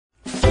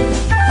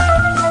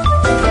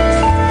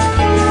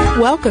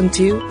Welcome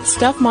to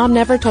Stuff Mom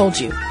Never Told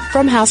You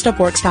from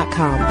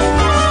HowStuffWorks.com.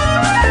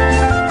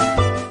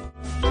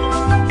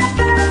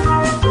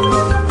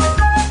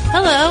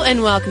 Hello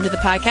and welcome to the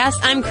podcast.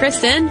 I'm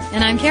Kristen.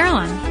 And I'm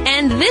Caroline.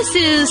 And this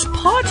is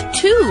part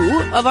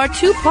 2 of our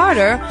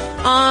two-parter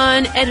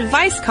on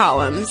advice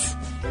columns.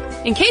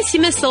 In case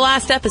you missed the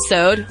last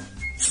episode,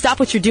 stop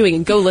what you're doing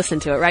and go listen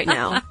to it right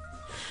now.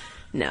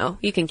 No,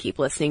 you can keep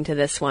listening to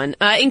this one.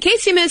 In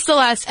case you missed the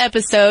last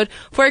episode,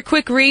 for a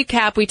quick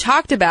recap, we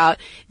talked about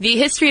the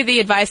history of the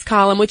advice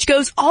column, which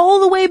goes all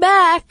the way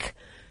back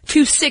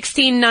to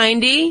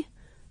 1690.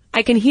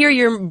 I can hear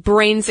your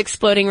brains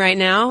exploding right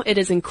now. It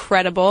is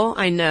incredible,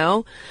 I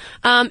know.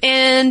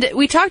 And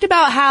we talked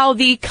about how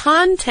the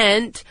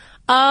content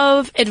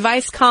of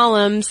advice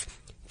columns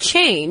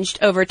changed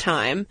over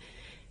time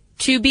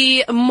to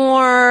be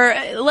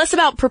less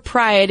about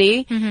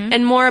propriety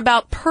and more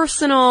about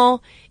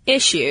personal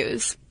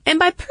issues. And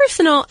by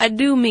personal, I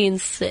do mean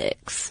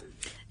sex.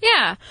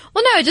 Yeah.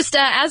 Well, no, just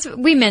as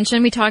we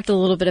mentioned, we talked a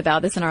little bit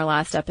about this in our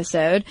last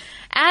episode.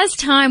 As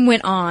time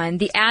went on,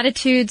 the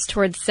attitudes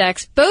towards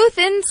sex, both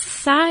in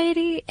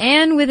society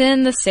and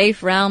within the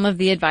safe realm of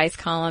the advice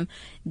column,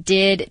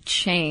 did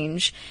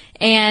change.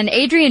 And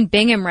Adrian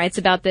Bingham writes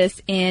about this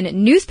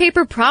in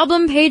Newspaper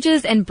Problem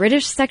Pages and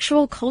British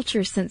Sexual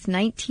Culture since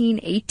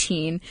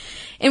 1918,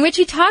 in which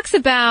he talks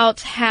about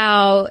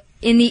how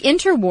in the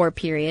interwar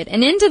period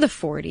and into the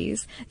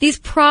 40s, these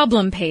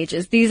problem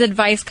pages, these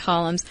advice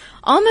columns,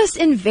 almost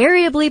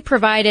invariably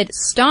provided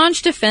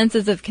staunch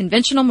defenses of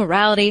conventional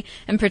morality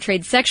and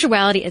portrayed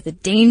sexuality as a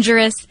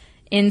dangerous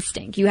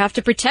instinct. You have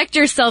to protect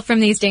yourself from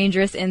these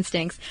dangerous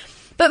instincts.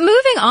 But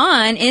moving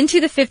on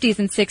into the 50s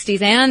and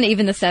 60s and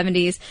even the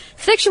 70s,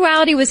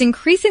 sexuality was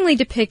increasingly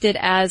depicted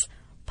as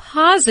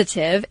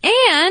positive,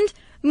 and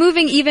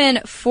moving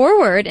even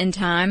forward in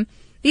time,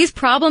 these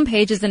problem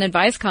pages and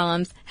advice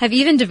columns have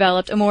even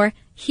developed a more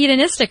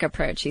hedonistic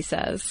approach, he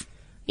says.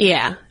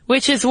 Yeah,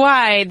 which is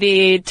why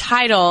the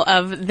title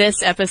of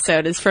this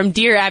episode is From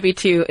Dear Abby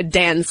to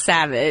Dan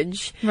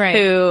Savage, right,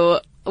 who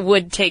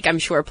would take, I'm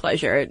sure,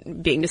 pleasure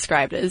at being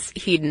described as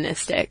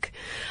hedonistic.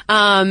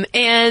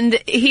 And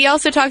he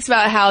also talks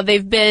about how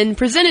they've been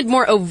presented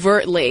more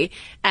overtly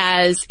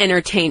as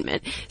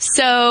entertainment.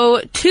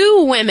 So,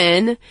 two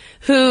women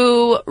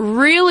who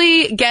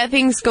really get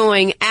things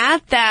going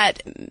at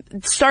that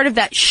start of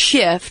that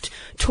shift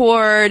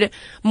toward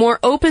more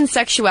open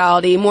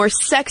sexuality, more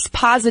sex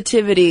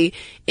positivity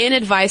in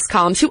advice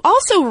columns, who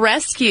also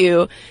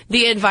rescue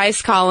the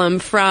advice column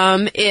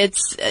from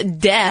its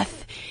death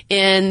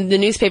in the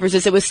newspapers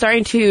as it was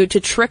starting to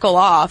trickle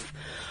off,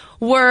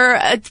 were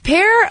a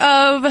pair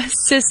of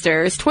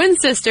sisters, twin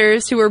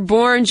sisters, who were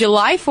born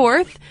July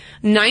 4th,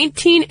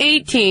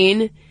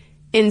 1918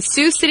 in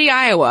Sioux City,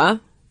 Iowa.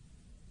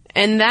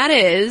 And that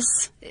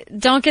is...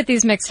 Don't get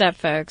these mixed up,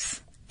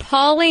 folks.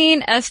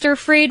 Pauline Esther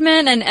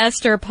Friedman and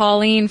Esther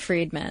Pauline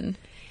Friedman.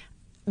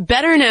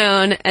 Better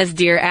known as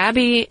Dear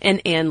Abby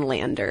and Ann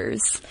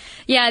Landers.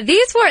 Yeah,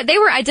 they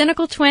were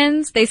identical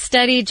twins. They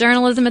studied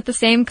journalism at the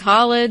same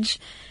college.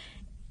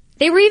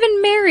 They were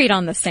even married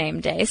on the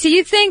same day. So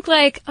you'd think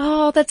like,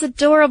 oh, that's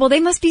adorable. They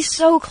must be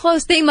so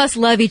close. They must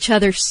love each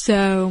other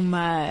so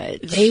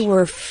much. They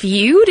were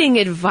feuding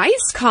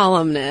advice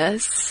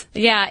columnists.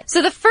 Yeah.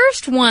 So the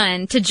first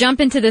one to jump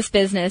into this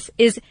business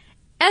is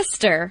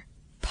Esther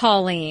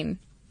Pauline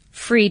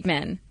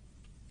Friedman,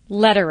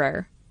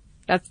 letterer.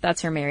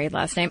 That's her married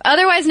last name,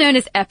 otherwise known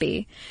as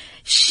Eppie.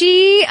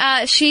 She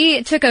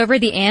took over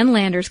the Ann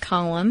Landers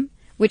column,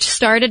 which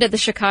started at the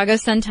Chicago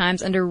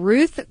Sun-Times under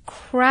Ruth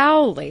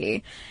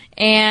Crowley.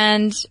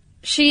 And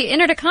she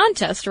entered a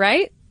contest,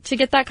 right, to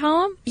get that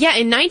column? Yeah,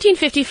 in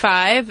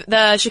 1955,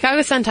 the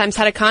Chicago Sun-Times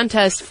had a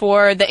contest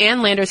for the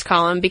Ann Landers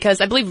column because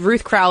I believe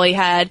Ruth Crowley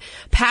had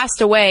passed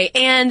away.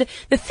 And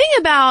the thing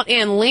about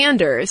Ann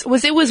Landers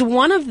was it was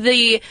one of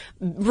the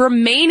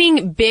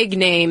remaining big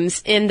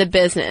names in the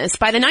business.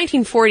 By the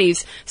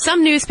 1940s,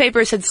 some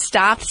newspapers had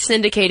stopped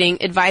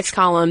syndicating advice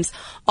columns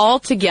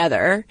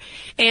altogether.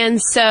 And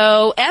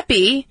so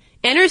Eppie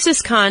enters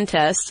this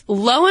contest.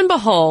 Lo and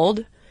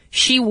behold,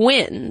 she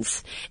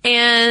wins.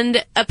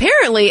 And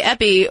apparently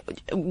Eppie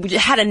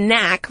had a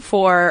knack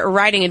for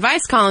writing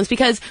advice columns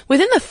because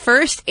within the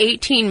first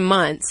 18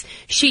 months,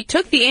 she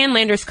took the Ann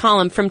Landers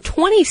column from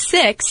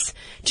 26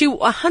 to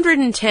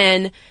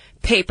 110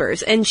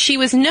 papers. And she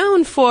was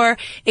known for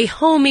a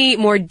homey,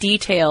 more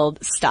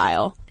detailed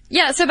style.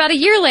 Yeah, so about a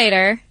year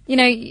later,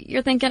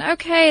 you're thinking,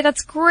 okay,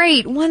 that's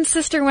great. One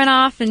sister went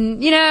off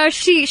and,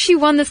 she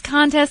won this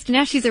contest and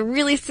now she's a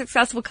really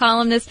successful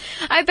columnist.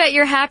 I bet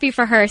you're happy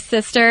for her,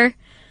 sister.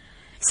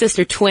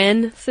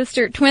 Twin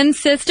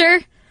sister.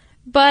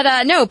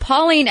 But, no,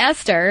 Pauline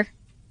Esther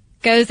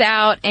goes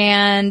out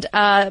and,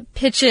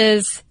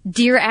 pitches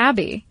Dear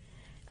Abby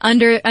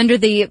under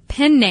the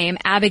pen name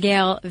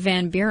Abigail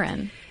Van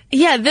Buren.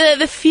 Yeah,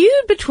 the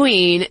feud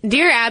between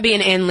Dear Abby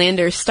and Ann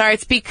Landers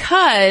starts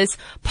because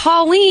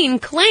Pauline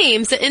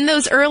claims that in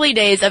those early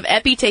days of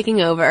Eppie taking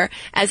over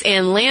as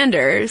Ann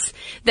Landers,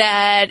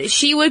 that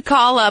she would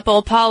call up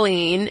old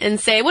Pauline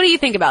and say, what do you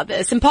think about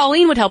this? And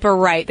Pauline would help her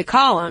write the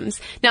columns.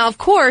 Now, of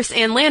course,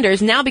 Ann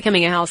Landers, now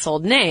becoming a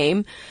household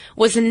name,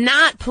 was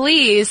not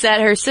pleased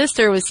that her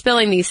sister was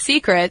spilling these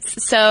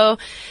secrets, so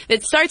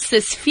it starts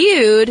this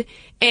feud.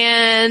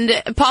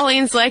 And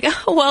Pauline's like,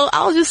 oh, well,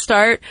 I'll just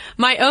start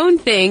my own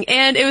thing.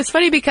 And it was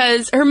funny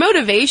because her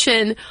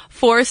motivation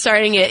for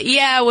starting it,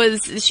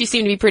 was she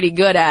seemed to be pretty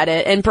good at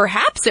it. And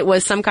perhaps it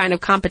was some kind of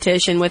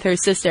competition with her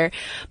sister.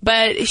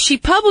 But she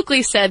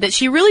publicly said that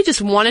she really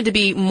just wanted to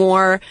be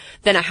more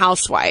than a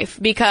housewife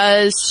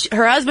because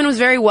her husband was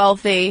very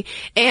wealthy.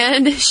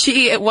 And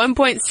she at one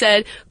point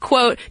said,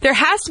 quote, there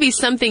has to be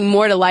something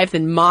more to life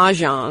than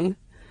mahjong.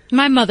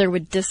 My mother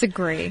would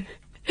disagree.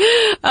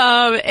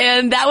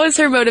 And that was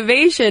her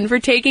motivation for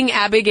taking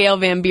Abigail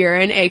Van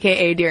Buren,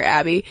 aka Dear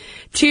Abby,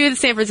 to the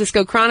San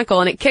Francisco Chronicle,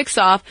 and it kicks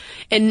off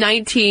in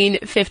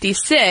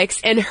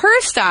 1956, and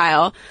her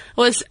style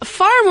was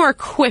far more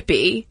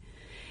quippy.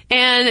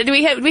 And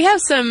we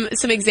have some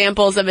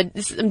examples of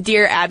some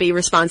Dear Abby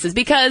responses,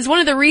 because one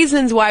of the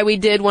reasons why we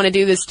did want to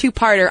do this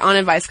two-parter on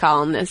Advice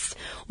Columnist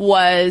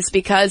was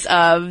because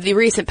of the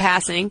recent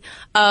passing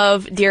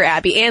of Dear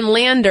Abby. Ann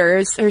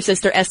Landers, her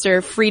sister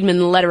Esther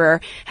Friedman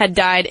Lederer, had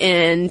died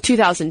in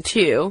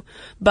 2002,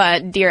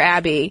 but Dear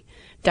Abby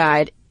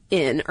died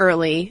in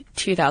early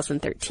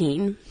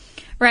 2013.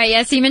 Right,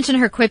 yeah, so you mentioned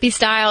her quippy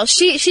style.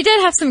 She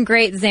did have some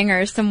great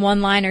zingers, some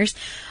one-liners.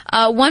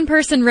 One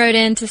person wrote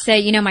in to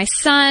say, my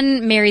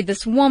son married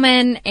this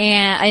woman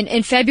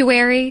in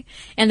February,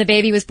 and the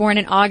baby was born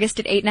in August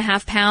at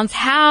 8.5 pounds.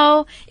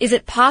 How is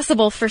it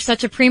possible for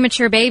such a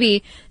premature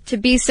baby to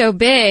be so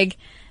big?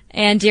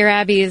 And Dear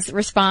Abby's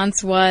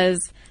response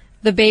was,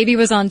 the baby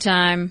was on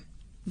time,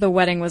 the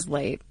wedding was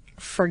late.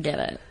 Forget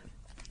it.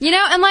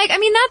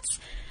 And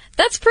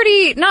that's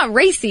pretty, not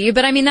racy,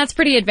 but that's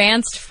pretty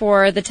advanced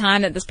for the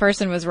time that this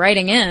person was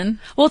writing in.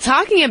 Well,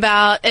 talking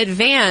about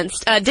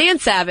advanced, Dan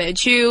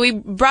Savage, who we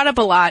brought up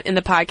a lot in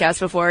the podcast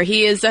before,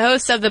 he is the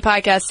host of the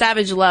podcast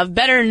Savage Love,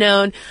 better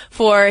known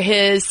for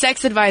his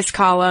sex advice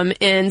column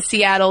in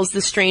Seattle's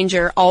The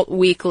Stranger alt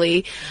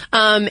weekly.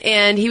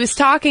 And he was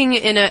talking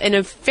in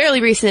a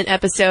fairly recent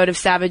episode of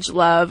Savage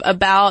Love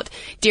about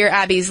Dear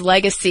Abby's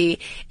legacy.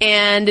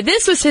 And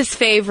this was his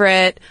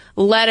favorite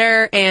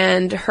letter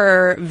and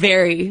her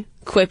very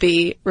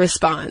quippy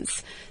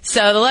response.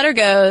 So the letter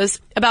goes,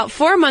 about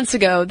 4 months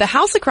ago, the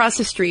house across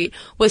the street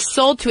was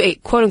sold to a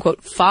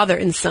quote-unquote father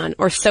and son,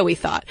 or so we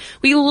thought.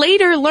 We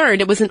later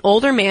learned it was an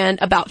older man,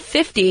 about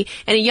 50,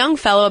 and a young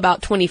fellow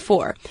about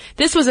 24.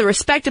 This was a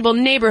respectable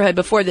neighborhood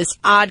before this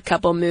odd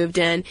couple moved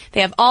in.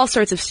 They have all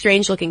sorts of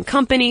strange-looking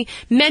company,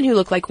 men who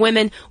look like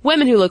women,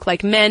 women who look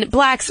like men,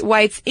 blacks,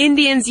 whites,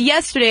 Indians.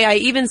 Yesterday, I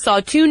even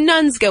saw 2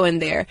 nuns go in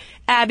there.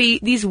 Abby,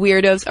 these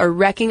weirdos are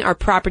wrecking our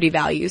property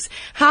values.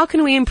 How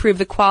can we improve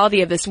the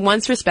quality of this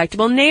once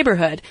respectable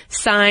neighborhood?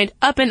 Signed,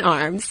 Up in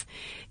Arms.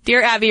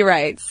 Dear Abby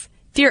writes,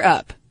 Dear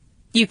Up,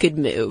 you could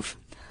move.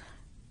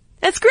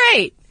 That's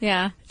great.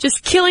 Yeah.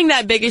 Just killing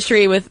that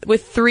bigotry with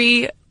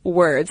 3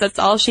 words. That's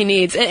all she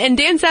needs. And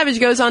Dan Savage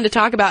goes on to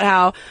talk about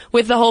how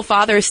with the whole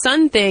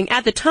father-son thing,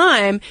 at the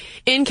time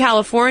in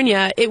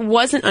California, it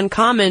wasn't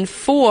uncommon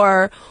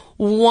for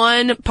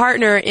one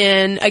partner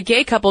in a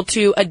gay couple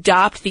to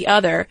adopt the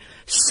other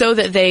so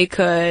that they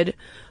could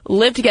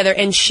live together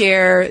and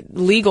share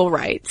legal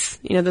rights,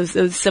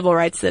 those civil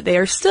rights that they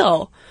are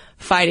still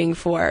fighting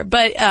for.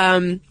 But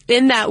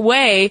in that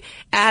way,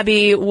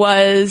 Abby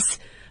was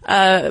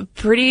a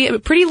pretty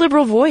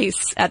liberal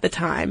voice at the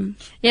time.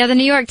 Yeah, the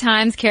New York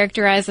Times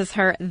characterizes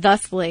her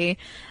thusly.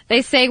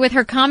 They say, with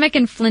her comic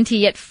and flinty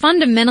yet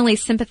fundamentally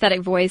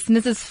sympathetic voice,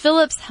 Mrs.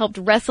 Phillips helped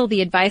wrestle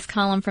the advice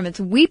column from its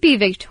weepy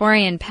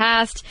Victorian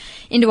past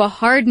into a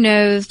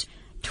hard-nosed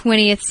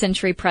 20th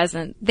century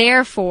present.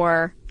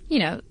 Therefore,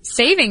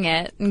 saving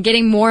it and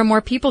getting more and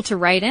more people to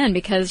write in,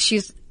 because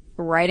she's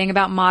writing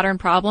about modern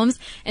problems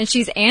and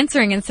she's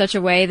answering in such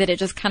a way that it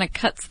just kind of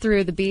cuts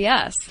through the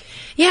BS.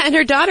 Yeah, and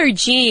her daughter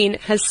Jean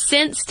has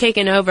since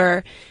taken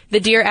over the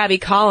Dear Abby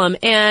column,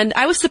 and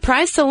I was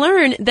surprised to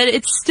learn that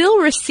it still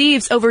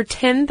receives over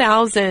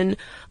 10,000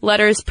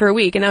 letters per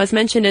week, and that was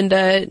mentioned in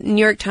the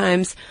New York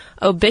Times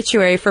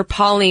obituary for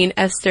Pauline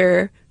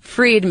Esther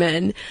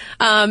Friedman.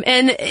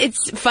 And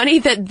it's funny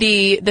that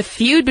the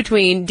feud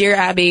between Dear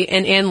Abby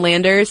and Ann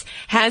Landers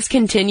has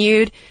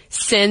continued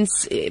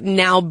since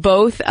now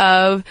both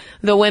of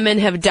the women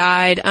have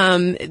died.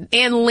 Ann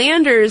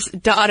Landers'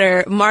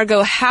 daughter,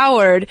 Margot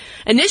Howard,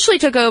 initially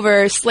took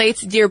over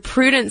Slate's Dear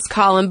Prudence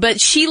column, but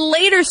she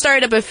later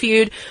started up a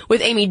feud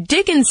with Amy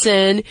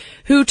Dickinson,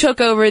 who took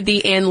over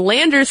the Ann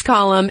Landers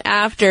column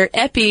after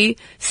Eppie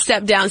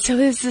stepped down. So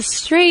there's this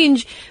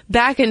strange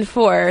back and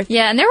forth.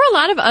 Yeah, and there were a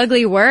lot of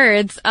ugly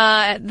words.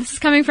 This is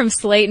coming from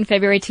Slate in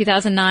February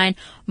 2009.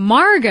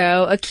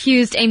 Margot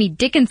accused Amy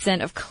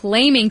Dickinson of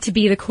claiming to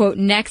be the, quote,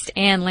 next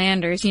Ann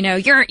Landers.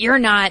 You're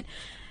not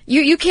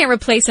You can't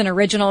replace an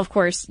original. Of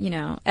course,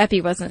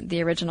 Epi wasn't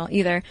the original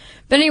either.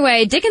 But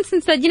anyway,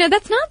 Dickinson said,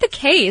 that's not the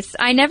case.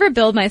 I never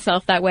billed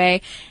myself that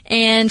way.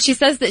 And she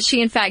says that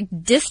she, in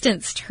fact,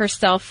 distanced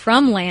herself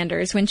from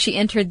Landers when she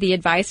entered the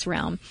advice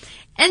realm.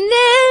 And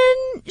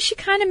then she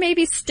kind of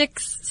maybe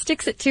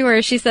sticks it to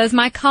her. She says,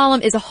 my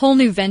column is a whole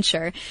new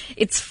venture.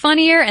 It's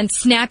funnier and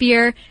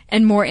snappier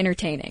and more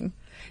entertaining.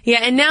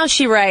 Yeah, and now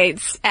she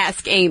writes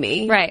Ask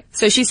Amy. Right.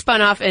 So she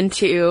spun off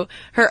into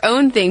her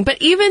own thing.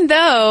 But even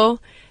though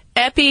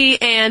Epi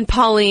and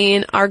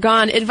Pauline are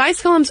gone, advice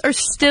columns are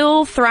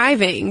still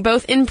thriving,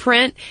 both in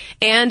print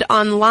and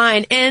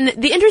online. And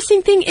the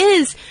interesting thing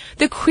is,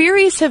 the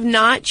queries have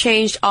not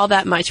changed all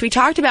that much. We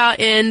talked about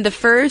in the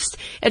first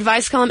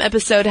advice column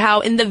episode how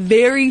in the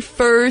very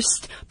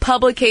first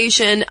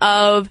publication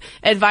of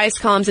advice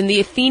columns in the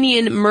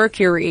Athenian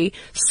Mercury,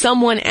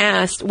 someone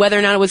asked whether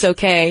or not it was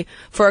okay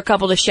for a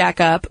couple to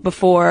shack up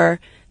before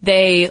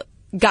they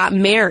got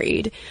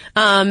married.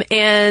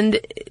 And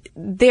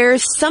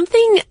there's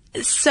something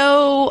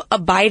so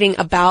abiding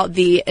about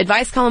the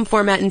advice column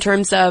format in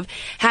terms of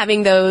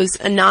having those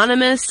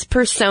anonymous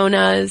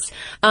personas,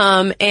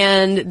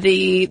 and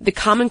the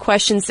common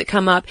questions that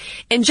come up,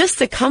 and just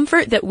the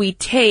comfort that we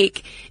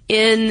take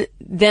in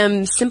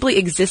them simply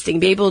existing,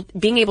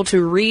 being able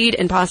to read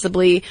and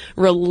possibly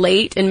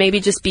relate and maybe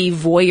just be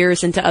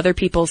voyeurs into other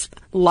people's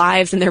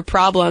lives and their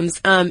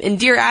problems. And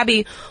Dear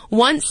Abby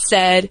once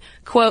said,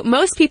 quote,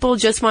 most people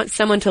just want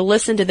someone to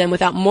listen to them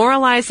without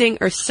moralizing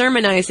or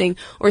sermonizing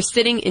or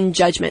sitting in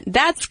judgment.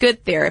 That's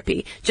good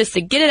therapy, just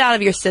to get it out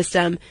of your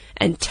system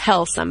and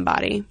tell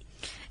somebody.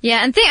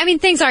 Yeah, and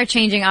things are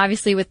changing,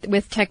 obviously,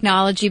 with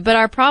technology, but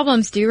our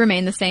problems do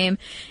remain the same.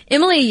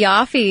 Emily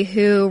Yoffe,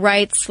 who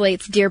writes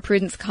Slate's Dear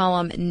Prudence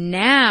column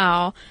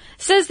now,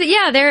 says that,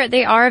 yeah,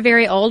 they are a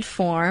very old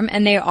form,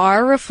 and they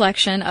are a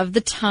reflection of the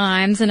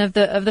times and of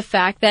the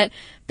fact that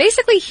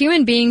basically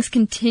human beings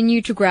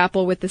continue to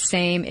grapple with the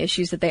same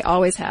issues that they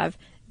always have,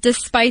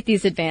 despite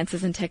these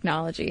advances in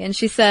technology. And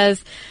she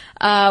says,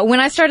 when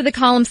I started the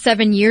column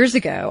 7 years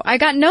ago, I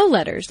got no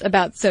letters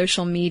about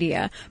social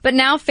media. But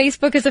now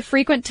Facebook is a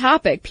frequent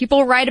topic.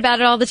 People write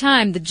about it all the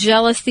time. The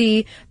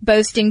jealousy,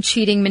 boasting,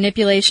 cheating,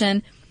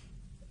 manipulation.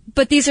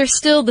 But these are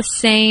still the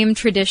same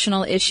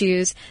traditional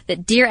issues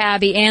that Dear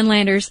Abby, Ann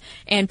Landers,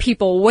 and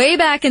people way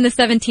back in the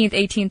 17th,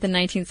 18th, and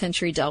 19th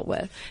century dealt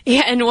with.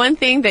 Yeah, and one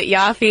thing that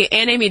Yoffe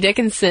and Amy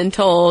Dickinson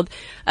told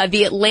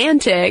The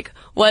Atlantic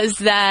was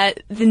that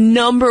the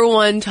number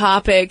one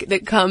topic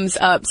that comes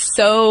up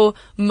so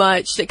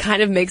much that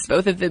kind of makes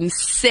both of them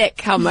sick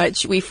how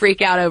much we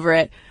freak out over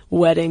it,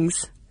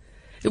 weddings.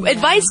 Yeah.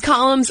 Advice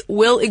columns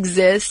will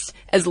exist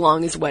as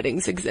long as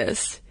weddings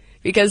exist.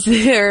 Because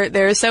there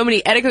are so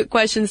many etiquette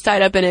questions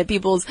tied up in it,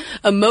 people's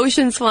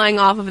emotions flying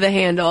off of the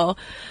handle.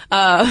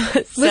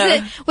 Was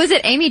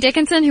it Amy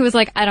Dickinson who was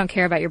like, I don't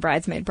care about your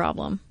bridesmaid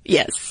problem?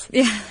 Yes.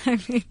 Yeah, I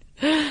mean.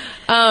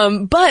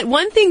 But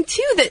one thing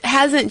too that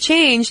hasn't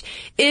changed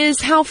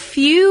is how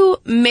few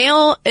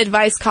male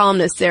advice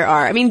columnists there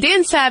are. I mean,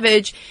 Dan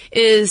Savage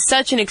is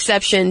such an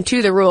exception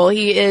to the rule.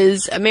 He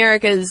is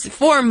America's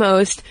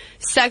foremost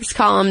sex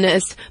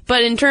columnist,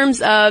 but in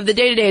terms of the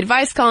day-to-day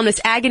advice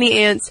columnist, agony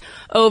aunts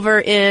over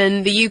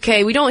in the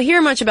UK, we don't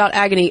hear much about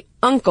agony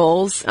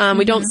uncles.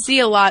 We don't see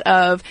a lot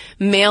of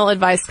male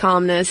advice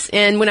columnists.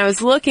 And when I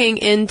was looking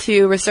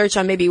into research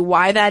on maybe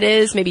why that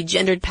is, maybe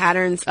gendered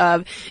patterns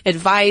of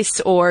advice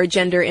or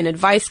gender in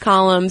advice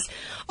columns,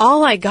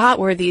 all I got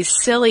were these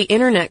silly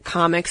internet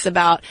comics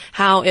about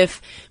how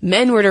if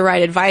men were to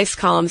write advice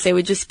columns, they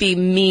would just be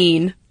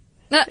mean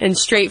and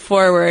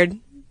straightforward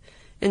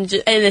and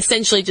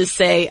essentially just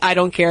say, I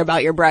don't care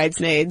about your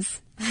bridesmaids.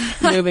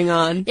 Moving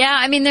on. Yeah,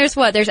 I mean, there's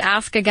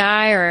Ask a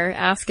Guy or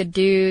Ask a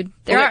Dude.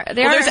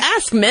 There's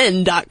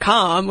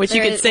AskMen.com, which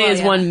you could say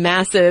is one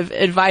massive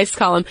advice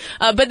column.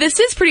 But this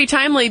is pretty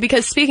timely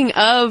because speaking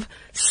of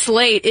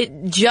Slate,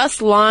 it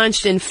just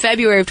launched in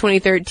February of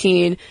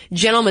 2013,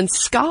 Gentleman's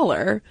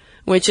Scholar,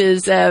 which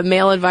is a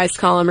male advice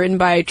column written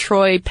by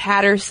Troy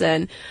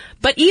Patterson.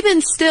 But even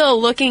still,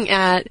 looking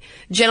at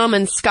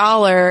Gentleman's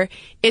Scholar,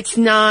 it's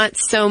not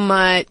so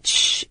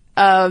much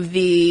of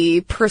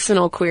the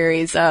personal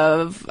queries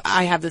of,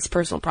 I have this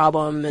personal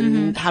problem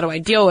and how do I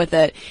deal with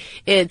it?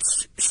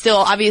 It's still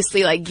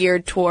obviously like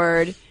geared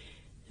toward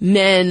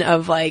men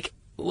of like,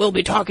 we'll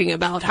be talking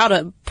about how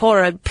to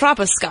pour a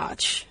proper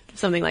scotch.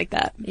 Something like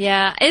that.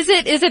 Yeah. Is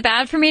it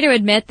bad for me to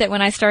admit that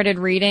when I started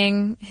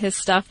reading his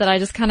stuff that I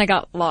just kind of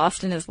got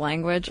lost in his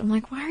language? I'm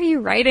like, why are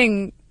you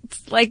writing?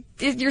 Like,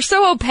 you're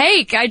so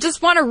opaque. I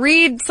just want to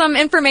read some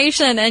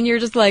information and you're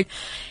just like,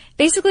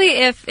 basically,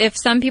 if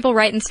some people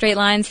write in straight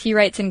lines, he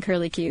writes in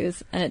curly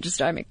Q's, and it just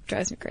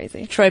drives me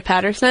crazy. Troy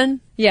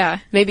Patterson? Yeah.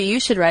 Maybe you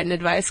should write an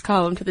advice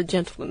column to the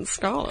Gentleman's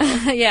Scholar.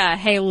 Yeah,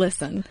 hey,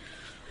 listen.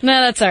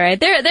 No, that's alright.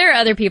 There are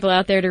other people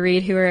out there to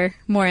read who are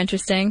more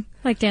interesting,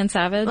 like Dan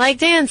Savage.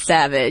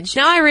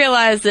 Now I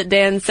realize that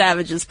Dan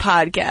Savage's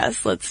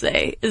podcast, let's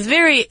say, is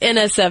very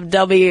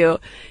NSFW.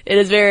 It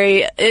is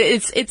very,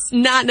 it's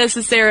not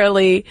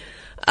necessarily,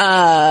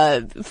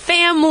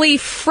 family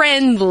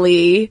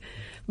friendly.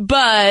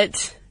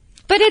 But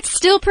it's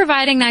still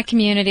providing that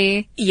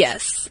community.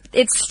 yes.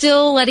 It's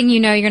still letting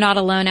you know you're not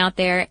alone out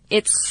there.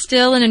 It's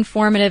still an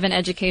informative and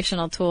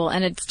educational tool,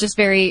 and it's just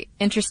very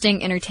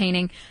interesting,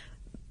 entertaining,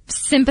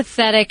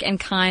 sympathetic, and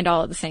kind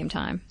all at the same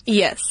time.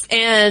 Yes.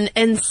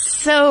 And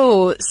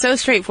so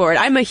straightforward.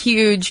 I'm a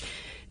huge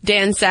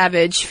Dan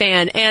Savage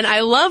fan, and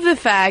I love the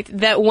fact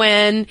that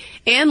when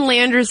Ann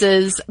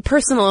Landers'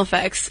 personal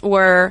effects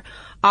were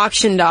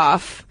auctioned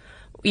off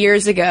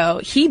years ago,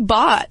 he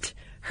bought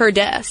her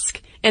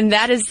desk. And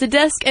that is the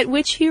desk at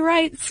which he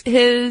writes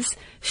his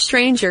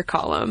Stranger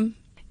column.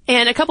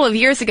 And a couple of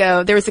years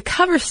ago, there was a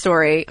cover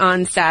story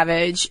on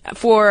Savage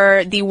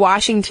for the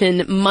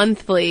Washington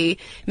Monthly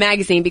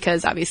magazine,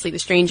 because obviously The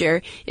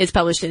Stranger is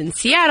published in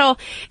Seattle.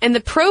 And the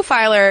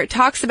profiler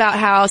talks about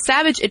how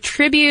Savage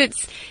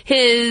attributes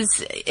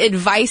his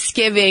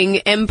advice-giving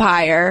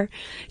empire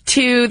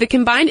to the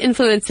combined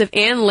influence of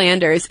Ann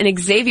Landers and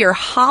Xavier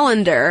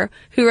Hollander,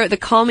 who wrote the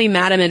Call Me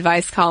Madam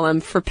advice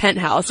column for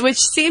Penthouse, which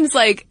seems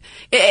like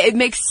it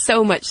makes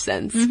so much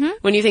sense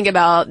when you think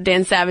about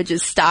Dan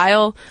Savage's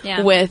style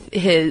with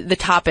the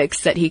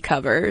topics that he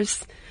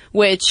covers,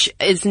 which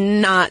is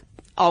not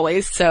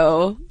always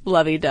so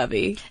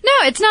lovey-dovey.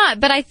 No, it's not.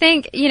 But I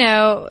think,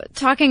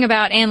 talking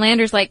about Ann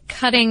Landers, like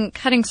cutting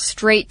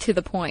straight to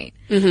the point.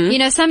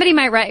 Somebody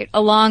might write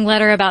a long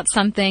letter about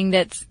something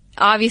that's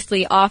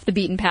obviously off the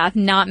beaten path,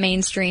 not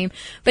mainstream,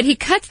 but he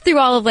cuts through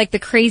all of like the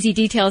crazy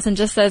details and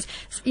just says,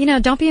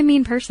 don't be a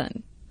mean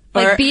person.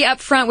 Like, be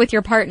upfront with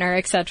your partner,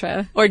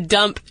 etc. Or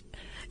dump,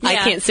 I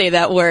can't say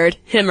that word,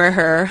 him or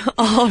her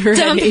already.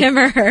 Dump him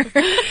or her.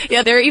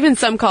 Yeah, there are even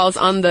some calls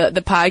on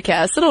the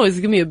podcast that always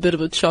give me a bit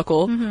of a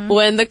chuckle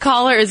when the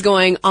caller is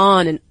going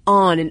on and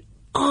on and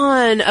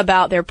on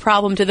about their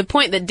problem to the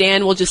point that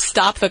Dan will just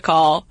stop the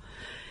call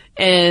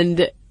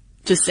and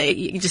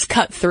just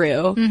cut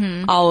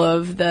through all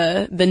of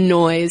the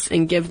noise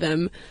and give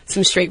them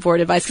some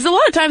straightforward advice. Because a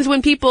lot of times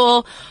when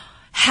people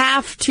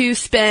have to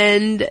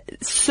spend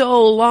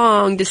so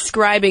long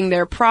describing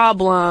their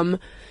problem,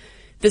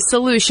 the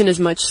solution is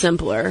much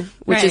simpler,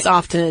 which is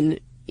often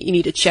you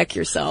need to check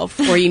yourself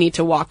or you need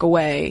to walk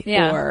away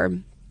or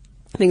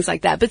things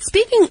like that. But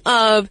speaking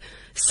of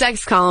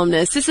sex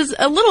columnists, this is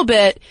a little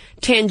bit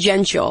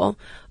tangential,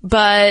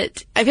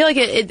 but I feel like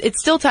it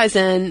still ties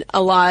in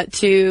a lot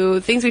to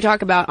things we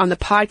talk about on the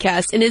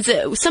podcast, and is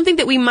something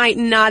that we might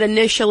not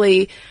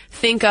initially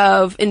think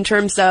of in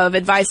terms of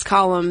advice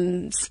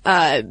columns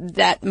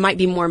that might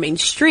be more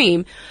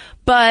mainstream.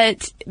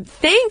 But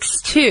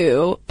thanks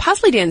to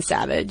possibly Dan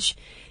Savage,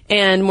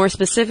 and more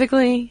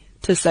specifically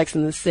to Sex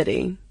and the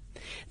City,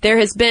 there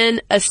has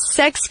been a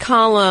sex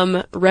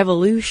column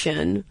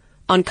revolution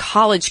on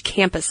college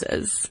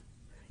campuses.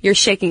 You're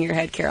shaking your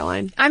head,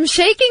 Caroline. I'm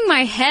shaking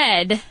my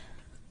head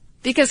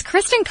because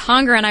Kristen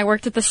Conger and I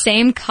worked at the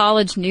same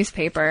college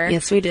newspaper.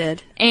 Yes, we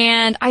did.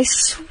 And I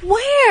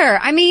swear,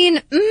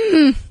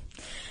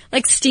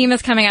 like steam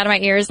is coming out of my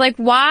ears. Like,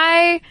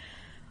 why?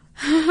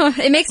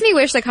 It makes me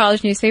wish that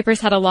college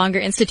newspapers had a longer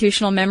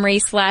institutional memory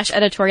 /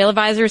 editorial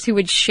advisors who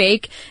would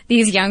shake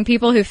these young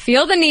people who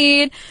feel the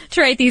need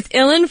to write these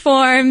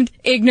ill-informed,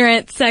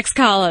 ignorant sex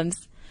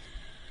columns.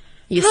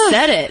 You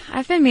said it.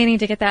 I've been meaning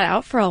to get that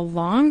out for a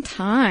long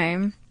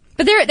time.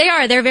 But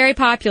they're very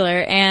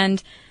popular,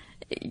 and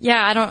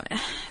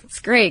it's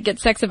great. Get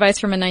sex advice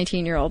from a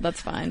 19-year-old.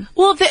 That's fine.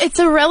 Well, it's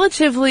a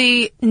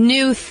relatively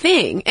new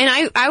thing.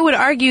 And I would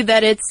argue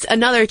that it's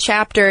another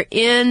chapter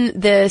in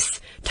this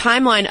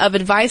timeline of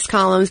advice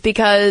columns,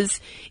 because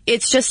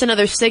it's just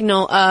another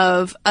signal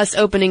of us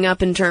opening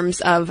up in terms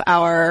of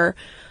our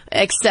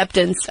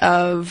acceptance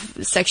of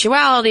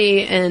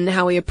sexuality and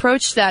how we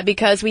approach that,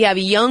 because we have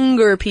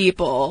younger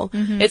people.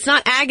 It's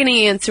not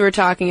agony ants who are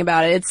talking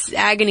about it. It's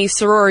agony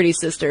sorority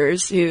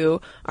sisters who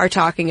are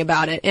talking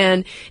about it.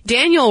 And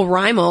Daniel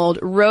Reimold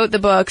wrote the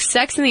book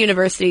Sex in the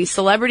University,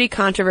 Celebrity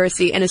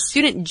Controversy, and a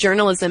Student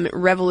Journalism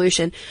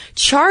Revolution,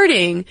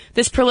 charting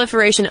this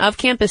proliferation of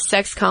campus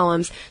sex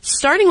columns,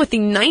 starting with the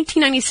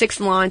 1996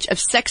 launch of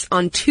Sex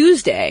on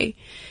Tuesday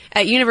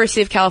at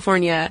University of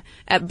California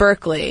at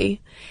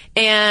Berkeley.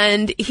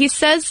 And he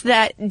says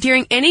that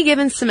during any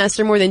given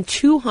semester, more than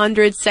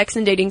 200 sex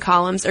and dating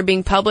columns are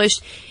being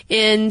published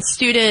in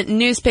student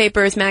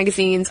newspapers,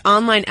 magazines,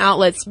 online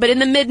outlets. But in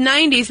the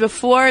mid-90s,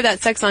 before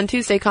that Sex on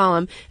Tuesday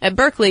column at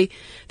Berkeley,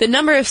 the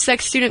number of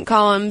sex student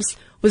columns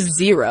was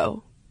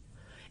 0.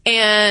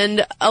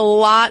 And a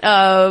lot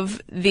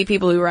of the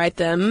people who write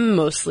them,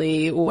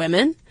 mostly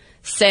women,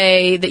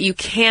 say that you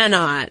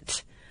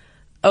cannot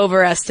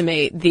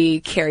overestimate the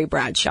Carrie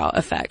Bradshaw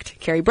effect.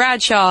 Carrie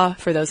Bradshaw,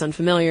 for those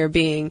unfamiliar,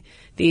 being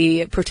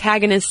the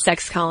protagonist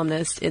sex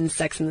columnist in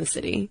Sex and the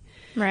City.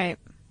 Right.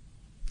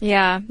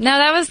 Yeah. No,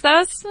 that was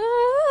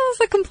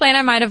a complaint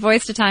I might have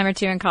voiced a time or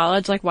two in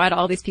college. Like, why do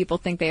all these people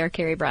think they are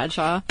Carrie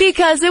Bradshaw?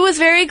 Because it was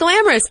very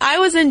glamorous. I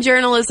was in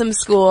journalism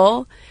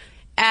school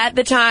at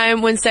the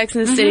time when Sex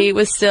and the City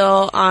was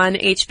still on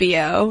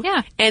HBO.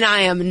 Yeah. And I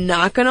am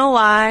not gonna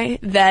lie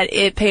that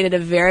it painted a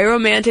very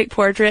romantic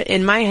portrait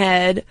in my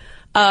head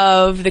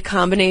of the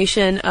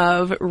combination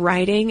of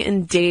writing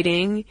and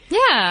dating.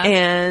 Yeah.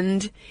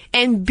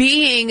 And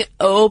being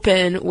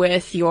open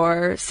with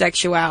your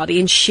sexuality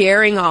and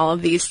sharing all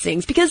of these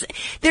things. Because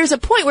there's a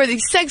point where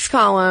these sex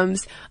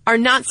columns are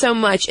not so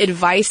much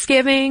advice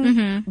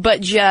giving,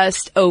 but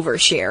just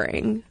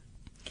oversharing.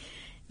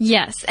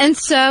 Yes. And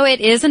so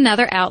it is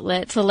another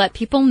outlet to let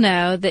people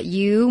know that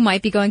you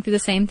might be going through the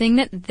same thing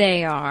that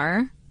they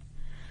are.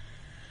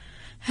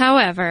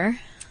 However,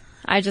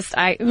 I just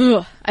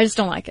don't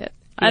like it.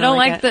 I don't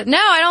like it. No,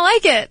 I don't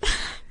like it.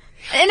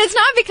 And it's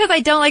not because I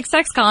don't like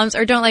sex columns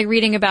or don't like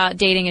reading about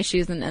dating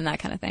issues and that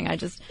kind of thing.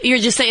 You're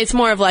just saying it's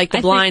more of like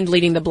the blind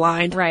leading the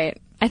blind. Right.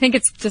 I think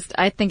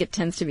it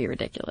tends to be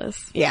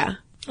ridiculous. Yeah.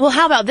 Well,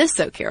 how about this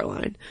though,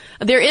 Caroline?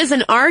 There is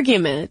an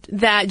argument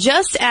that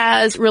just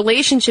as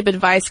relationship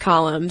advice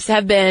columns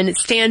have been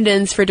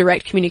stand-ins for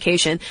direct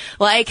communication,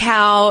 like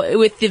how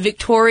with the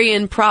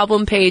Victorian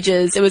problem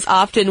pages, it was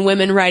often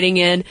women writing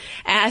in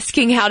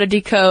asking how to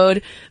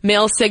decode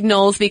male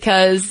signals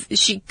because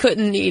they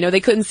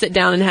couldn't sit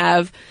down and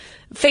have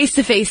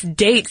face-to-face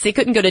dates. They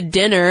couldn't go to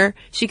dinner.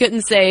 She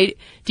couldn't say,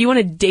 do you want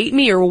to date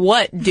me or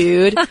what,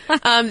 dude?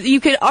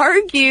 You could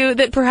argue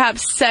that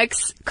perhaps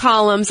sex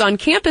columns on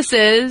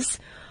campuses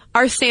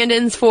are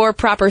stand-ins for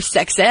proper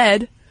sex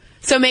ed.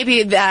 So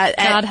maybe that...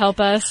 God help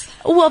us.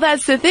 Well,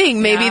 that's the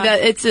thing. Maybe that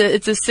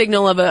it's a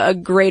signal of a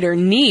greater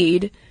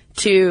need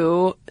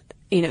to,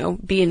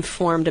 be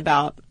informed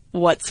about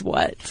what's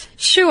what.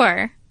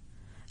 Sure.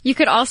 You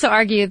could also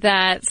argue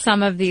that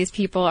some of these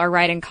people are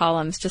writing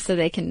columns just so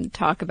they can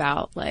talk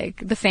about,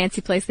 like, the fancy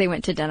place they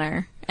went to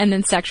dinner and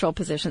then sexual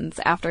positions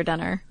after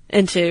dinner.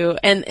 And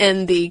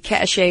the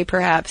cachet,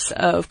 perhaps,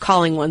 of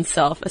calling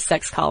oneself a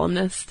sex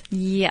columnist.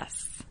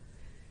 Yes.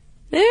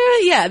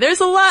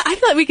 There's a lot. I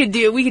feel like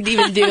we could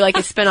even do, like,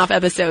 a spin-off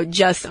episode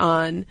just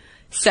on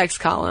sex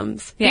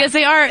columns. Yeah. Because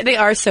they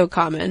are so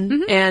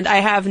common. And I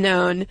have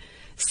known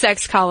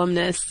sex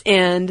columnists,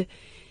 and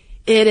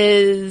it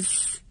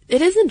is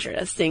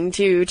interesting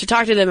to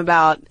talk to them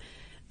about,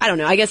 I don't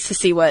know, I guess to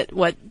see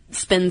what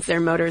spins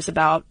their motors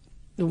about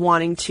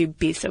wanting to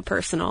be so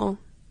personal.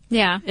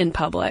 Yeah. In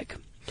public.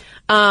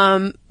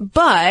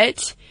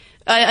 But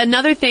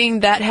another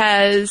thing that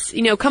has,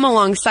 come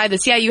alongside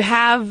this, you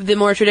have the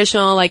more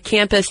traditional, like,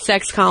 campus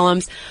sex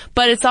columns,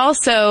 but it's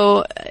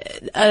also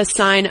a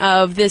sign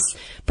of this,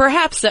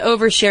 perhaps the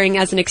oversharing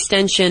as an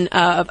extension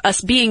of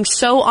us being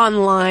so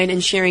online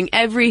and sharing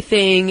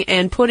everything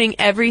and putting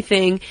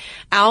everything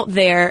out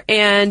there.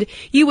 And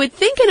you would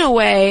think in a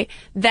way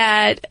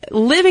that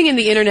living in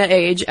the internet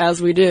age,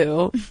 as we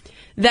do,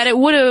 that it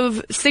would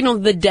have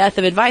signaled the death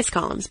of advice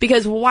columns.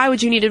 Because why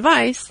would you need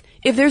advice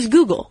if there's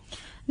Google?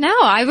 No,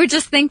 I would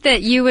just think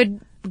that you would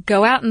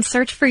go out and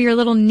search for your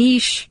little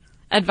niche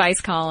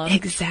advice column.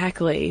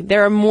 Exactly.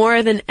 There are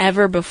more than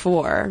ever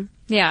before.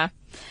 Yeah.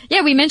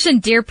 Yeah, we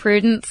mentioned Dear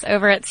Prudence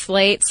over at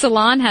Slate.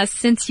 Salon has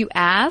Since You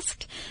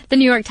Asked. The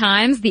New York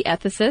Times, The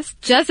Ethicist.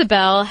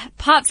 Jezebel,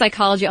 Pop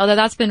Psychology, although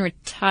that's been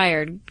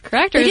retired,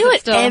 correct? Or They is do it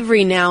it still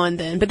every now and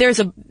then, but there's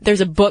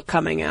a book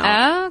coming out.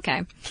 Oh,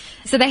 okay.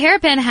 So the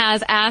Hairpin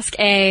has Ask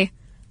a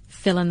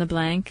fill in the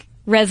blank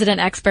resident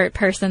expert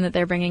person that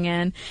they're bringing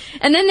in.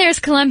 And then there's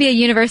Columbia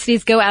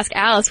University's Go Ask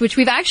Alice, which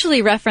we've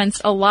actually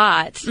referenced a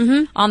lot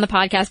on the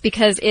podcast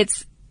because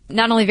it's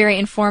not only very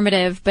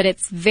informative, but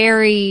it's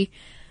very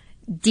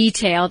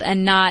detailed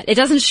and it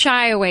doesn't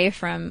shy away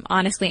from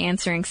honestly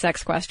answering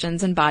sex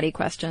questions and body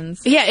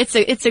questions. Yeah,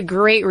 it's a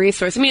great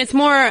resource. I mean, it's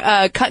more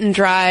cut and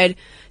dried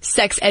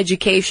sex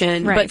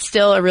education, right, but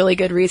still a really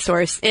good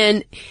resource.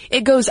 And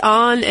it goes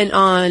on and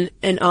on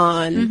and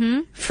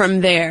on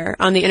from there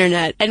on the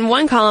internet. And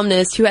one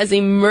columnist who has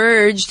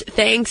emerged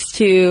thanks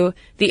to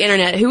the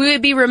internet, who we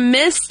would be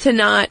remiss to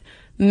not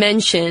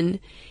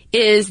mention,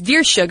 is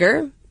Dear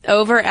Sugar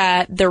over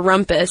at The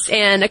Rumpus.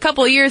 And a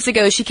couple of years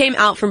ago, she came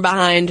out from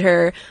behind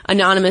her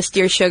anonymous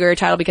Dear Sugar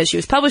title because she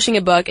was publishing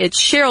a book.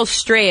 It's Cheryl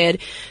Strayed,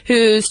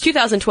 whose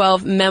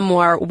 2012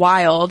 memoir,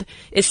 Wild,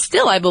 is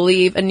still, I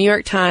believe, a New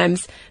York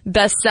Times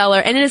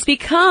bestseller. And it has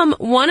become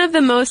one of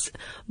the most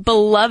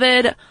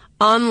beloved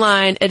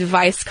online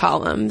advice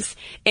columns.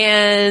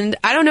 And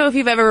I don't know if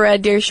you've ever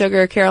read Dear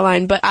Sugar,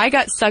 Caroline, but I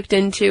got sucked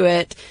into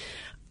it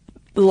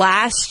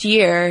last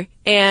year.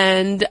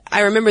 And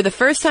I remember the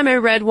first time I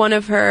read one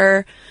of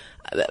her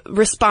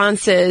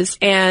responses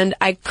and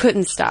I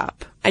couldn't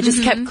stop. I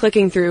just kept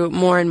clicking through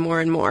more and more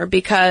and more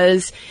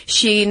because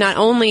she not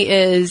only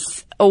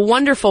is a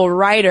wonderful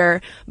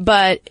writer,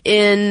 but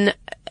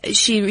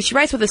she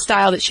writes with a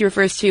style that she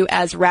refers to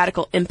as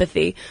radical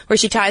empathy, where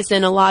she ties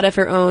in a lot of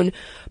her own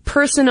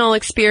personal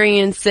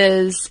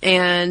experiences,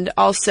 and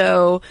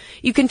also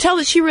you can tell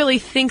that she really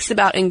thinks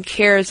about and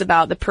cares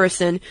about the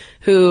person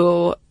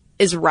who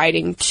is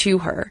writing to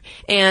her.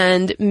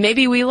 And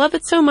maybe we love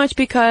it so much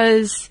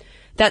because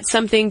that's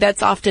something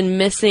that's often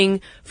missing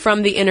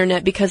from the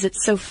internet because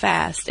it's so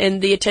fast and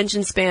the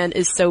attention span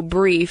is so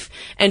brief.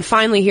 And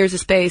finally, here's a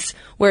space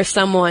where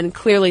someone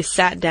clearly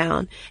sat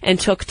down and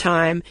took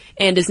time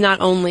and is not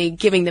only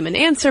giving them an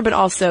answer, but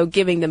also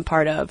giving them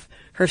part of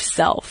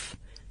herself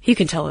You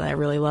can tell that I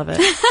really love it.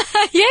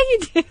 Yeah, you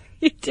do.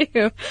 You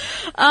do.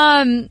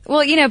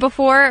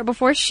 Well,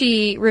 before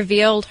she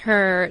revealed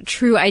her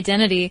true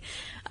identity,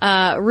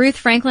 Ruth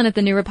Franklin at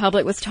the New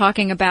Republic was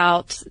talking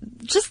about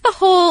just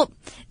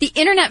the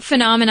internet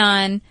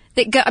phenomenon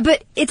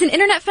but it's an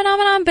internet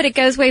phenomenon, but it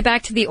goes way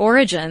back to the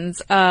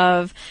origins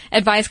of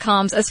advice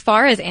columns as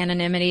far as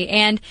anonymity.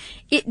 And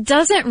it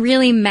doesn't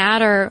really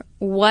matter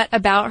what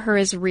about her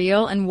is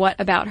real and what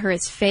about her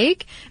is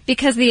fake,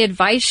 because the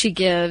advice she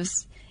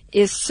gives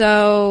is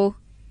so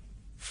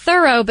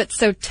thorough but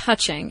so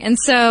touching. And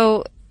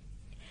so,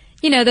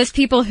 those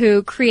people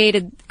who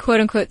created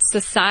quote-unquote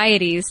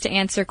societies to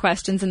answer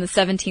questions in the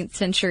 17th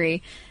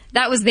century,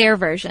 that was their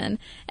version.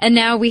 And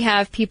now we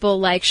have people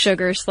like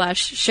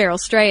Sugar/Cheryl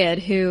Strayed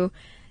who,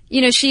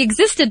 she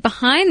existed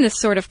behind this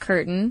sort of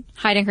curtain,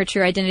 hiding her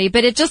true identity,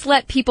 but it just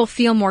let people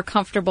feel more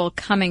comfortable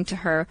coming to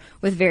her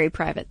with very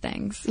private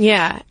things.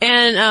 Yeah.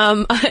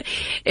 And,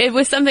 it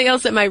was something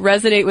else that might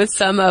resonate with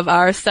some of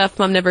our Stuff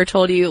Mom Never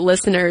Told You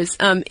listeners.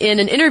 In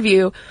an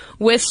interview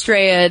with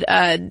Strayed,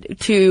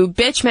 to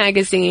Bitch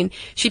Magazine,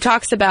 she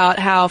talks about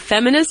how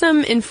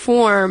feminism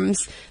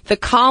informs the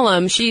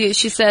column. She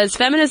says,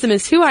 feminism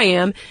is who I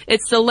am.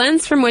 It's the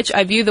lens from which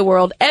I view the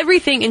world.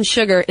 Everything in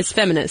Sugar is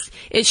feminist.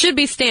 It should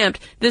be stamped,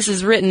 this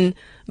is written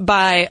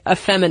by a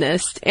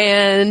feminist.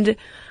 And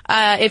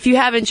if you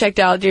haven't checked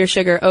out Dear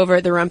Sugar over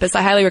at The Rumpus,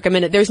 I highly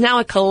recommend it. There's now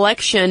a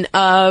collection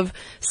of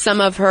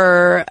some of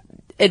her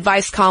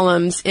advice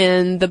columns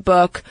in the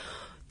book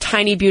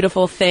Tiny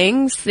Beautiful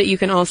Things that you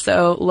can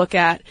also look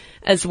at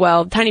as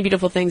well. Tiny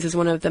Beautiful Things is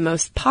one of the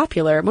most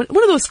popular, one of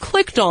those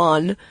clicked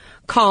on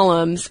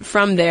columns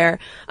from there.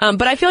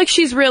 But I feel like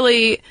she's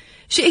really,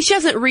 she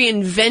hasn't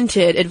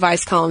reinvented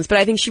advice columns, but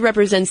I think she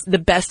represents the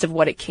best of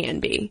what it can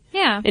be.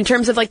 Yeah. In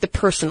terms of like the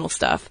personal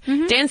stuff.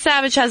 Mm-hmm. Dan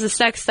Savage has the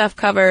sex stuff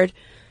covered.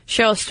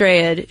 Cheryl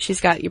Strayed,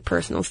 she's got your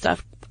personal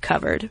stuff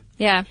covered.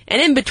 Yeah.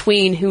 And in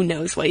between, who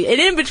knows what, and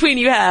in between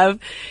you have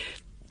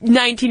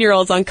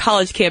 19-year-olds on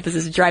college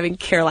campuses driving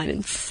Caroline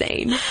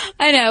insane.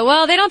 I know.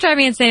 Well, they don't drive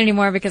me insane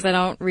anymore because I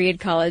don't read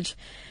college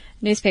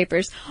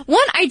newspapers.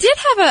 I did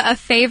have a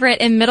favorite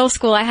in middle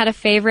school. I had a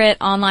favorite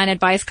online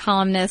advice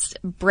columnist,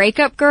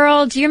 Breakup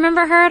Girl. Do you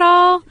remember her at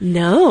all?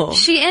 No.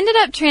 She ended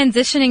up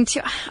transitioning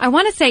to, I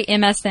want to say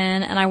MSN,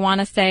 and I want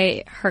to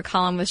say her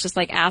column was just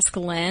like Ask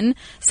Lynn.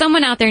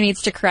 Someone out there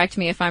needs to correct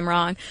me if I'm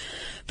wrong.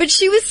 But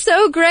she was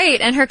so great,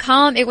 and her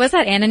column, it was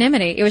at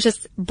anonymity. It was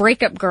just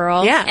Breakup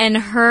Girl. Yeah. And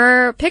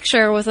her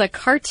picture was a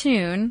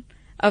cartoon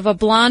of a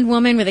blonde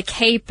woman with a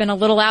cape and a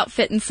little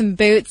outfit and some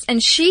boots,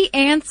 and she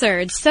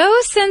answered so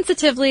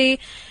sensitively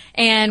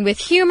and with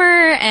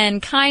humor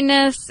and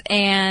kindness,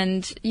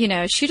 and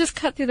she just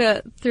cut through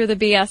the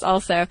BS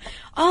also.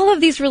 All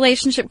of these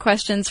relationship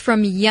questions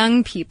from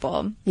young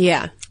people.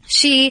 Yeah.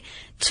 She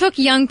took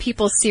young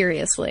people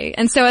seriously.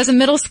 And so as a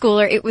middle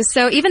schooler, it was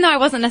so, even though I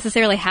wasn't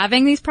necessarily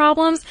having these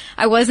problems,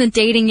 I wasn't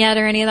dating yet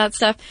or any of that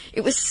stuff,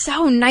 it was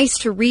so nice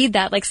to read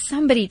that, like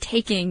somebody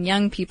taking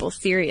young people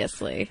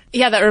seriously.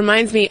 Yeah, that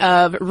reminds me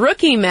of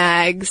Rookie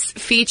Mag's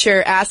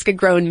feature Ask a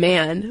Grown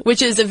Man,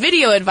 which is a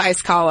video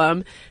advice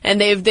column,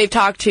 and they've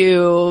talked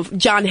to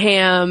John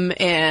Hamm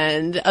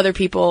and other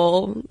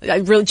people,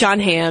 John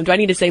Hamm, do I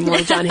need to say more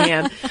John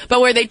Hamm? But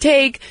where they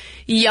take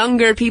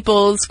younger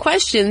people's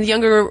questions,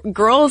 younger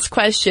girls'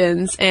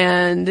 questions,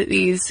 and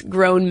these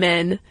grown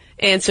men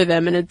answer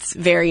them, and it's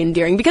very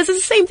endearing because it's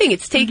the same thing.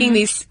 It's taking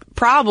these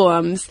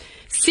problems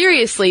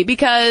seriously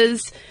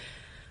because,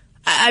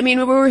 I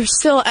mean, we're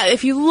still,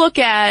 if you look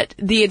at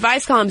the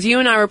advice columns you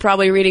and I were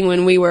probably reading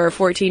when we were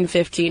 14,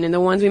 15, and the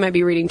ones we might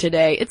be reading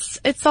today,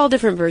 it's all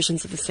different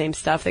versions of the same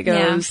stuff that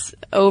goes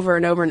over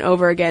and over and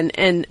over again.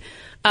 And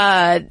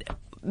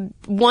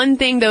one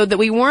thing, though, that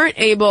we weren't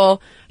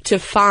able to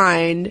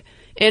find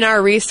in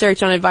our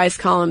research on advice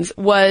columns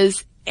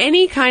was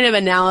any kind of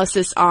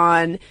analysis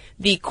on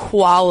the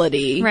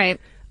quality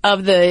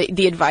of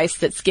the advice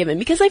that's given.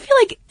 Because I feel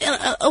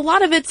like a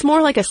lot of it's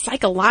more like a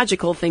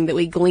psychological thing that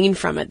we glean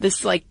from it.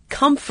 This like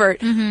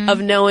comfort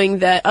of knowing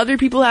that other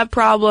people have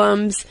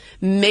problems.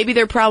 Maybe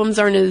their problems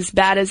aren't as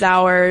bad as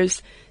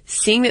ours.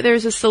 Seeing that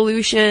there's a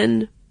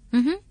solution.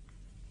 Mm-hmm.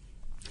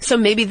 So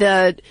maybe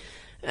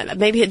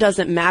it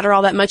doesn't matter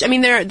all that much. I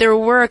mean, there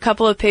were a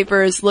couple of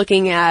papers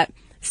looking at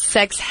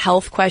sex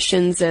health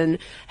questions and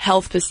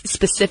health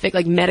specific,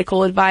 like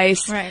medical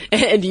advice. Right.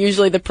 And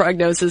usually the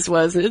prognosis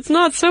was, it's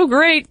not so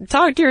great,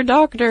 talk to your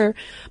doctor.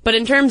 But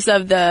in terms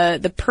of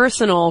the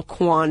personal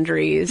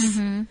quandaries,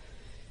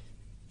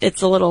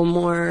 it's a little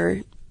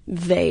more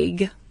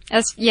vague.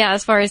 As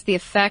far as the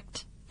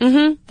effect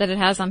that it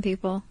has on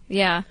people.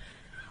 Yeah.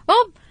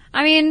 Well,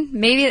 I mean,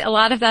 maybe a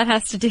lot of that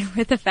has to do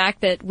with the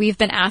fact that we've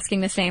been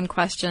asking the same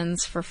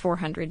questions for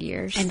 400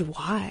 years. And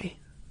why?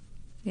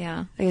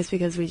 Yeah. I guess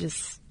because we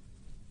just,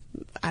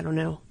 I don't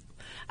know.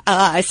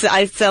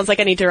 It sounds like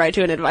I need to write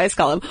to an advice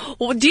column.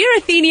 Well, dear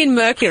Athenian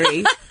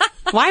Mercury,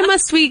 why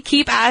must we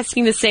keep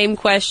asking the same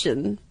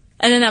question?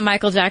 And then that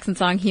Michael Jackson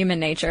song, Human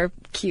Nature,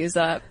 cues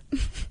up.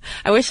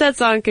 I wish that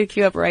song could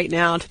cue up right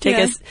now to take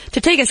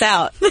us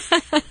out.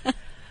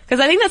 Because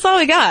Because I think that's all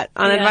we got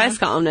on Yeah. Advice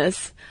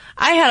Columnists.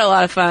 I had a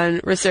lot of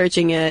fun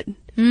researching it,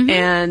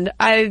 and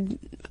I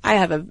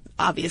have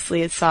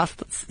obviously a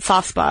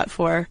soft spot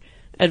for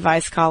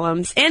advice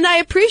columns, and I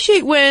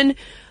appreciate when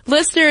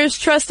listeners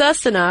trust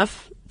us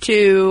enough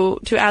to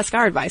ask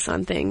our advice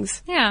on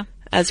things Yeah.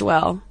 as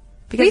well.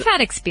 Because We've had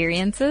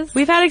experiences.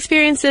 we've had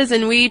experiences,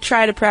 and we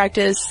try to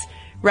practice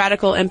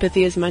radical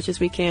empathy as much as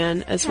we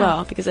can as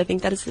well, because I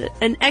think that is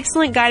an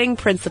excellent guiding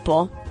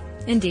principle.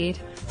 Indeed.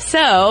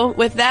 So,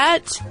 with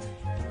that,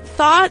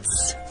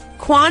 thoughts,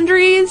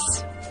 quandaries,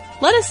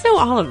 let us know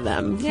all of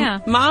them.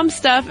 Yeah.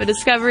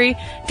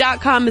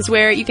 momstuff@discovery.com is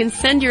where you can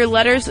send your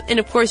letters, and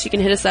of course you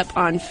can hit us up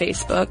on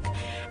Facebook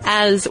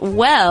as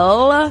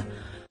well.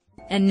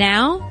 And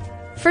now,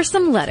 for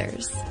some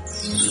letters.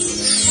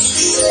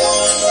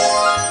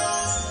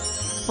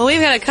 Well,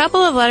 we've got a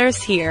couple of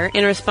letters here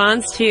in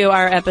response to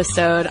our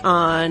episode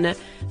on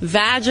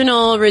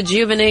vaginal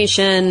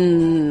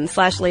rejuvenation /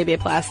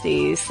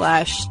 labiaplasty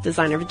 /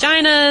 designer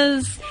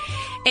vaginas.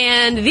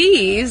 And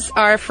these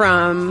are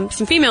from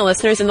some female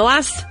listeners. In the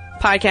last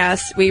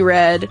podcast, we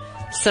read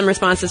some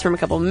responses from a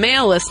couple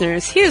male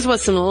listeners. Here's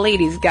what some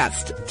ladies got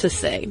to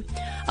say.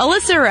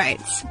 Alyssa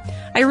writes,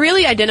 I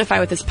really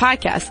identify with this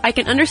podcast. I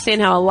can understand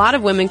how a lot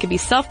of women can be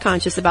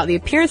self-conscious about the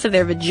appearance of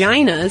their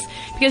vaginas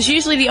because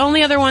usually the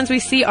only other ones we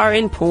see are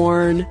in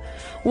porn.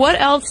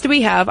 What else do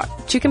we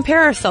have to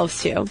compare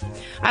ourselves to?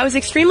 I was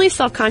extremely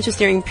self-conscious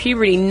during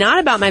puberty, not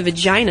about my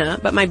vagina,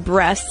 but my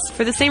breasts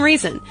for the same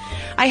reason.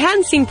 I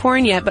hadn't seen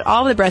porn yet, but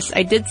all of the breasts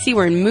I did see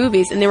were in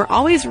movies, and they were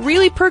always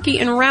really perky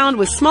and round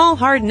with small,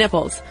 hard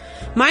nipples.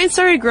 Mine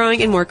started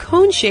growing and more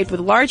cone-shaped with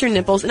larger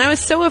nipples, and I was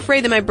so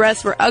afraid that my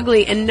breasts were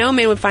ugly and no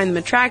man would find them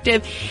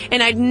attractive,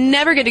 and I'd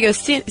never get to go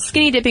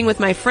skinny dipping with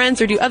my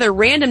friends or do other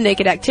random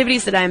naked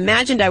activities that I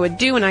imagined I would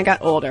do when I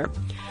got older.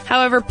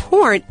 However,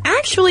 porn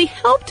actually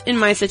helped in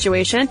my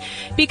situation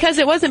because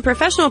it wasn't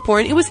professional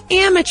porn, it was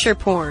amateur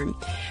porn.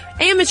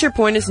 Amateur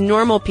porn is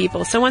normal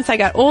people, so once I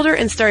got older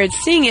and started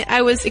seeing it,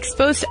 I was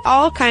exposed to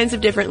all kinds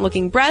of different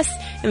looking breasts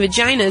and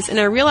vaginas, and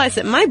I realized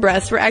that my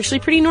breasts were actually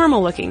pretty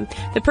normal looking.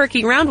 The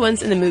perky round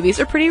ones in the movies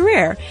are pretty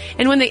rare,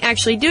 and when they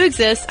actually do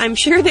exist, I'm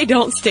sure they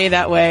don't stay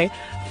that way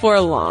for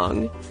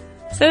long.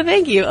 So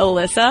thank you,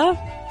 Alyssa.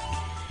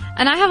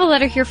 And I have a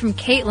letter here from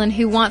Caitlin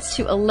who wants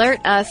to alert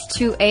us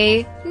to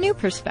a new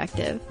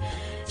perspective.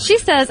 She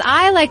says,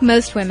 I, like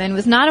most women,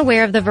 was not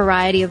aware of the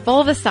variety of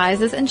vulva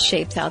sizes and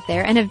shapes out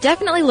there and have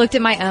definitely looked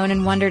at my own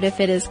and wondered if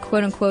it is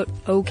quote-unquote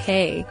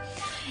okay.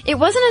 It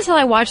wasn't until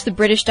I watched the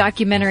British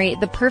documentary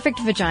The Perfect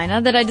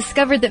Vagina that I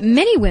discovered that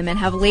many women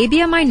have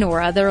labia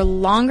minora that are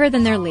longer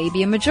than their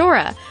labia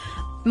majora.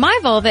 My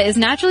vulva is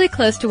naturally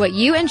close to what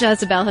you and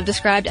Jezebel have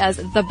described as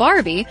the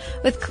Barbie,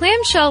 with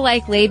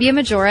clamshell-like labia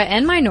majora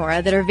and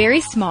minora that are very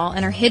small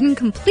and are hidden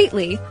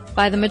completely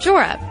by the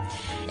majora.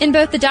 In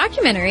both the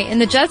documentary and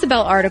the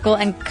Jezebel article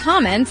and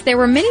comments, there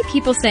were many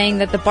people saying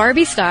that the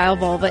Barbie-style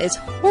vulva is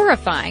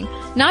horrifying,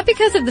 not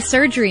because of the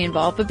surgery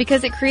involved, but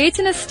because it creates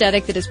an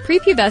aesthetic that is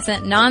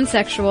prepubescent,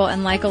 non-sexual,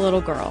 and like a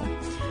little girl.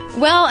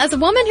 Well, as a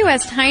woman who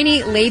has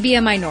tiny labia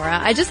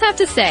minora, I just have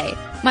to say,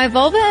 my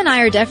vulva and I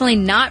are definitely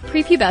not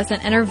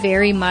prepubescent and are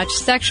very much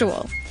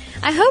sexual.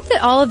 I hope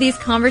that all of these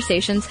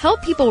conversations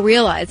help people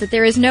realize that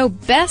there is no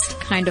best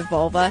kind of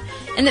vulva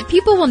and that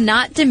people will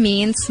not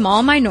demean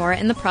small minora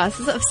in the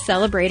process of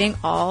celebrating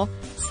all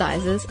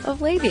sizes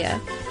of labia.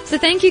 So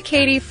thank you,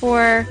 Katie,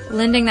 for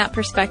lending that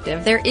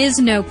perspective. There is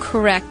no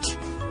correct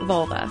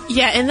vulva.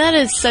 Yeah, and that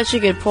is such a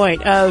good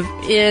point of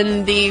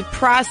in the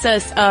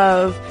process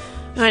of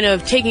kind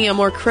of taking a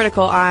more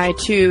critical eye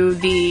to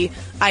the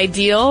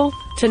ideal,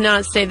 to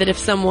not say that if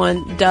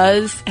someone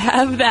does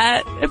have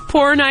that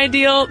porn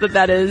ideal,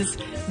 that is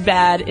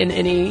bad in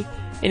any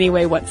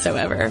way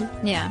whatsoever.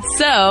 Yeah.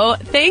 So,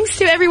 thanks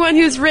to everyone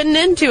who's written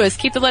in to us.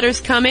 Keep the letters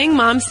coming.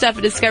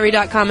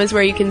 momstuff@discovery.com is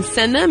where you can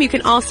send them. You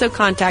can also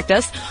contact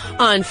us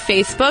on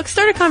Facebook.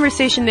 Start a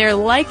conversation there.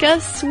 Like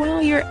us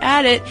while you're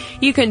at it.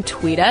 You can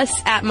tweet us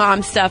at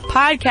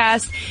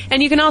momstuffpodcast.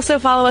 And you can also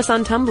follow us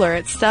on Tumblr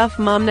at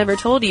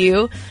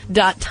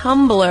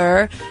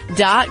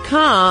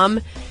stuffmomnevertoldyou.tumblr.com.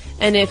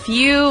 And if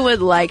you would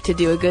like to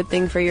do a good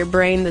thing for your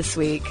brain this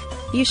week,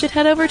 you should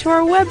head over to our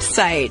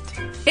website.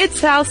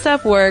 It's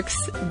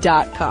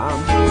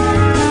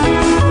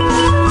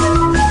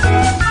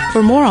howstuffworks.com.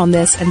 For more on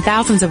this and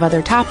thousands of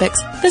other topics,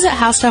 visit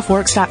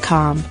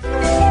howstuffworks.com.